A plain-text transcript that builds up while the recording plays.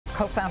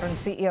co-founder and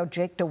CEO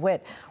Jacob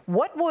DeWitte.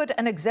 What would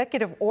an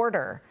executive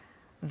order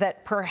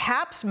that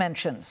perhaps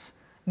mentions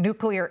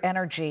nuclear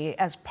energy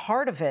as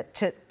part of it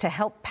to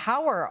help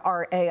power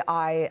our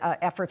AI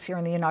efforts here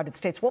in the United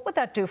States, what would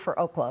that do for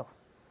Oklo?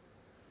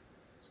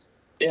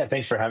 Yeah,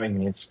 thanks for having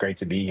me. It's great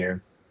to be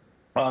here.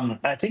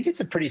 I think it's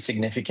a pretty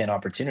significant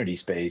opportunity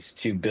space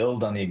to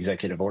build on the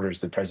executive orders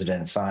the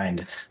president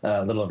signed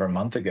a little over a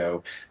month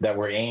ago that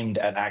were aimed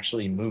at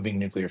actually moving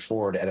nuclear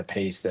forward at a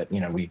pace that,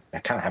 we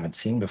kind of haven't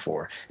seen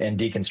before and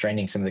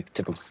deconstraining some of the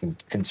typical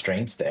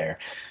constraints there.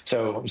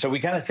 So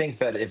we kind of think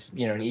that if,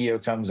 an EO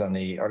comes on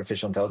the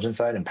artificial intelligence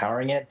side,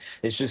 empowering it,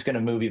 it's just going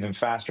to move even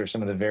faster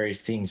some of the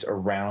various things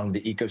around the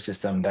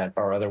ecosystem that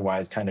are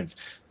otherwise kind of,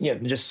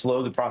 just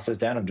slow the process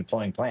down of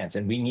deploying plants.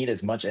 And we need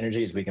as much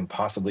energy as we can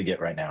possibly get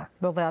right now.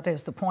 Well, that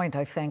is the point,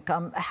 I think.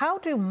 How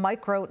do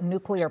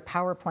micro-nuclear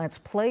power plants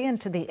play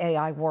into the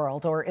AI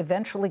world, or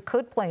eventually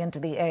could play into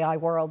the AI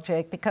world,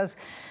 Jake? Because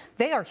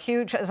they are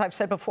huge, as I've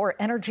said before,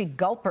 energy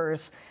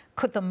gulpers.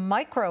 Could the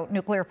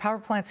micro-nuclear power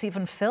plants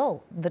even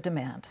fill the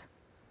demand?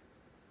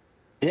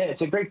 Yeah,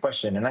 it's a great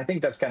question. And I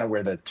think that's kind of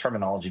where the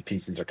terminology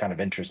pieces are kind of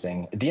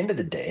interesting. At the end of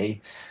the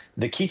day,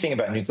 the key thing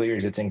about nuclear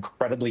is it's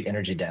incredibly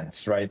energy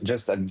dense, right?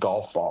 Just a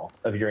golf ball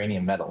of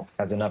uranium metal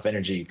has enough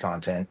energy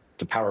content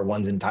to power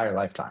one's entire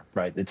lifetime,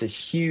 right? It's a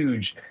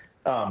huge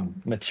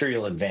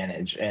material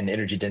advantage and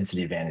energy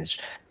density advantage.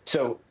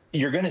 So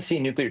you're going to see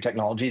nuclear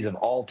technologies of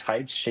all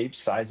types, shapes,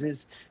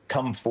 sizes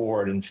come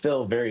forward and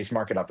fill various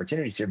market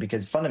opportunities here,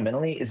 because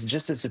fundamentally it's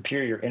just a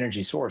superior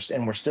energy source,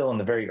 and we're still in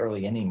the very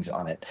early innings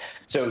on it.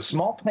 So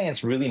small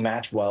plants really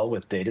match well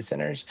with data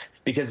centers,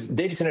 because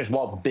data centers,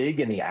 while big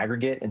in the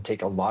aggregate and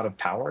take a lot of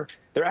power,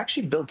 they're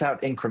actually built out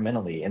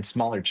incrementally in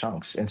smaller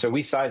chunks. And so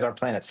we size our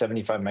plant at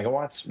 75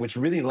 megawatts, which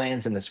really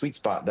lands in the sweet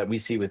spot that we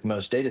see with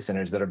most data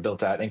centers that are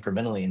built out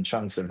incrementally in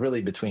chunks of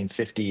really between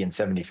 50 and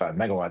 75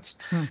 megawatts.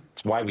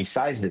 That's why we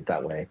sized it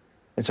that way.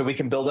 And so we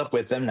can build up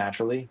with them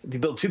naturally. If you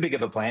build too big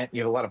of a plant,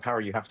 you have a lot of power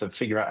you have to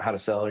figure out how to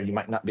sell, or you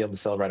might not be able to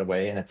sell right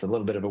away. And it's a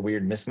little bit of a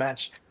weird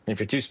mismatch. And if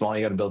you're too small,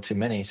 you got to build too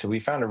many. So we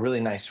found a really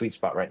nice sweet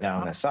spot right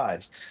now in this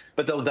size.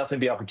 But there'll definitely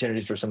be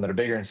opportunities for some that are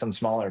bigger and some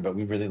smaller. But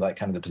we really like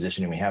kind of the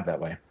positioning we have that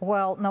way.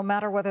 Well, no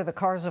matter whether the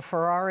car's a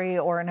Ferrari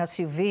or an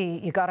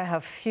SUV, you got to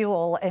have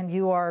fuel. And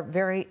you are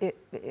very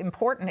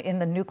important in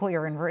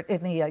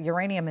the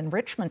uranium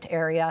enrichment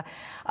area.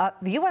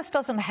 The U.S.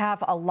 doesn't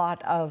have a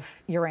lot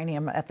of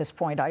uranium at this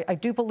point. I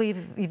do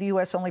believe the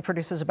U.S. only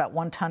produces about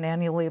 1 ton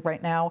annually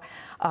right now.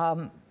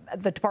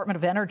 The Department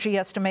of Energy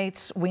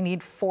estimates we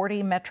need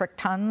 40 metric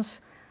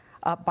tons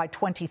by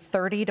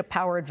 2030 to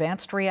power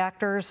advanced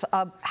reactors.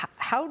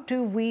 How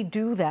do we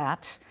do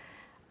that,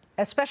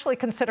 especially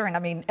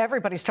considering,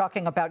 everybody's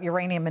talking about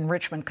uranium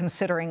enrichment,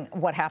 considering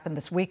what happened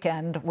this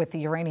weekend with the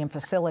uranium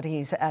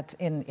facilities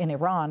in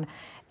Iran.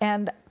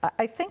 And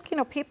I think,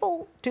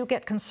 people do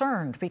get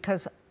concerned,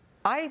 because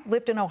I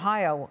lived in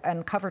Ohio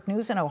and covered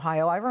news in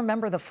Ohio. I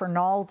remember the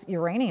Fernald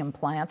uranium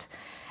plant,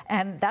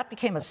 and that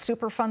became a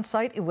Superfund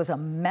site. It was a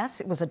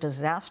mess. It was a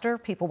disaster.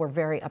 People were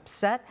very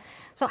upset.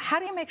 So how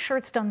do you make sure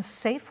it's done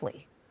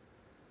safely?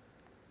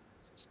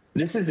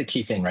 This is a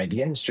key thing, right?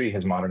 The industry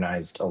has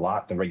modernized a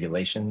lot. The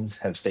regulations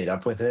have stayed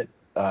up with it.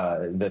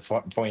 The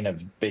point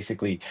of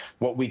basically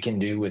what we can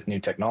do with new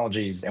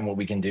technologies and what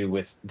we can do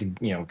with,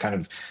 kind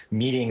of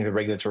meeting the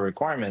regulatory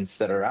requirements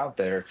that are out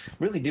there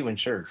really do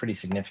ensure pretty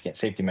significant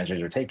safety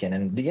measures are taken.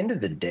 And at the end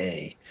of the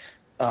day,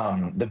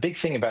 the big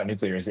thing about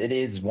nuclear is it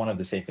is one of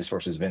the safest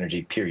sources of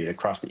energy, period,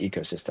 across the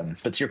ecosystem.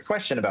 But to your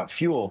question about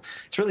fuel,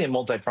 it's really a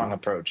multi-pronged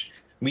approach.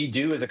 We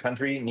do, as a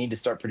country, need to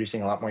start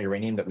producing a lot more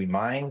uranium that we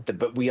mine,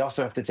 but we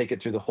also have to take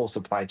it through the whole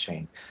supply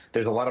chain.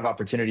 There's a lot of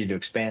opportunity to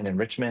expand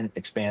enrichment,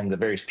 expand the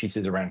various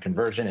pieces around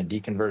conversion and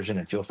deconversion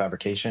and fuel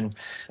fabrication.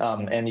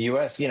 And the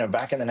U.S.,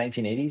 back in the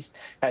 1980s,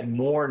 had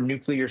more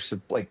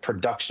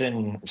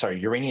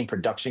uranium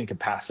production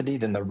capacity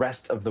than the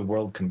rest of the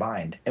world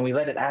combined. And we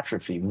let it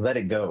atrophy, we let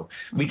it go.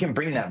 We can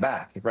bring that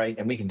back, right?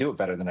 And we can do it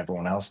better than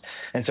everyone else.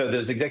 And so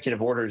those executive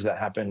orders that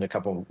happened a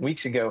couple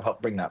weeks ago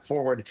helped bring that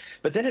forward.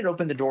 But then it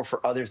opened the door for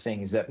other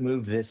things that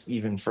move this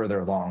even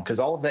further along, because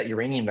all of that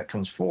uranium that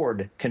comes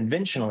forward,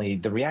 conventionally,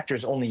 the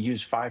reactors only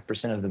use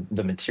 5% of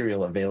the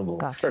material available,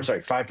 Gotcha. or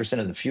 5%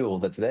 of the fuel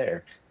that's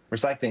there.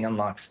 Recycling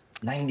unlocks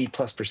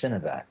 90+%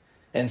 of that.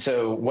 And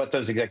so what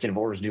those executive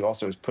orders do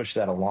also is push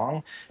that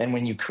along. And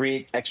when you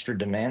create extra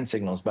demand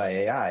signals by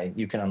AI,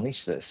 you can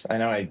unleash this. I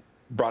know I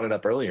brought it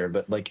up earlier,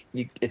 but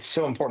it's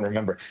so important to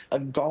remember a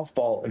golf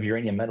ball of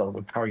uranium metal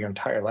would power your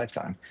entire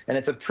lifetime. And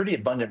it's a pretty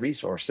abundant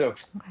resource. So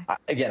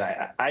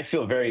again, I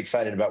feel very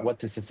excited about what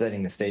this is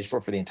setting the stage for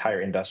the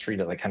entire industry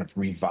to kind of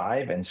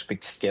revive and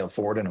scale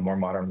forward in a more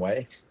modern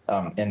way.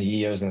 And the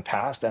EOs in the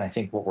past. And I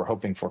think what we're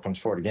hoping for comes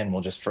forward again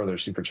will just further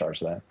supercharge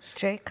that.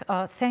 Jake,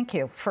 thank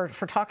you for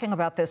talking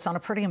about this on a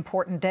pretty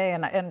important day.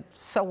 And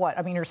so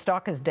what? Your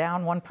stock is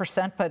down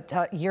 1%,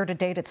 but year to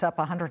date, it's up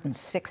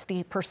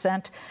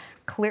 160%.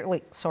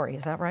 Clearly, sorry,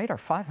 is that right? Or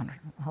 500?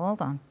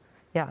 Hold on.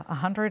 Yeah,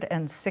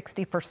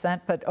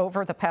 160%, but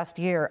over the past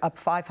year, up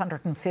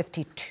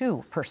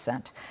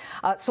 552%.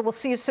 So we'll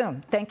see you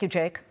soon. Thank you,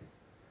 Jake.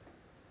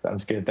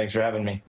 Sounds good. Thanks for having me.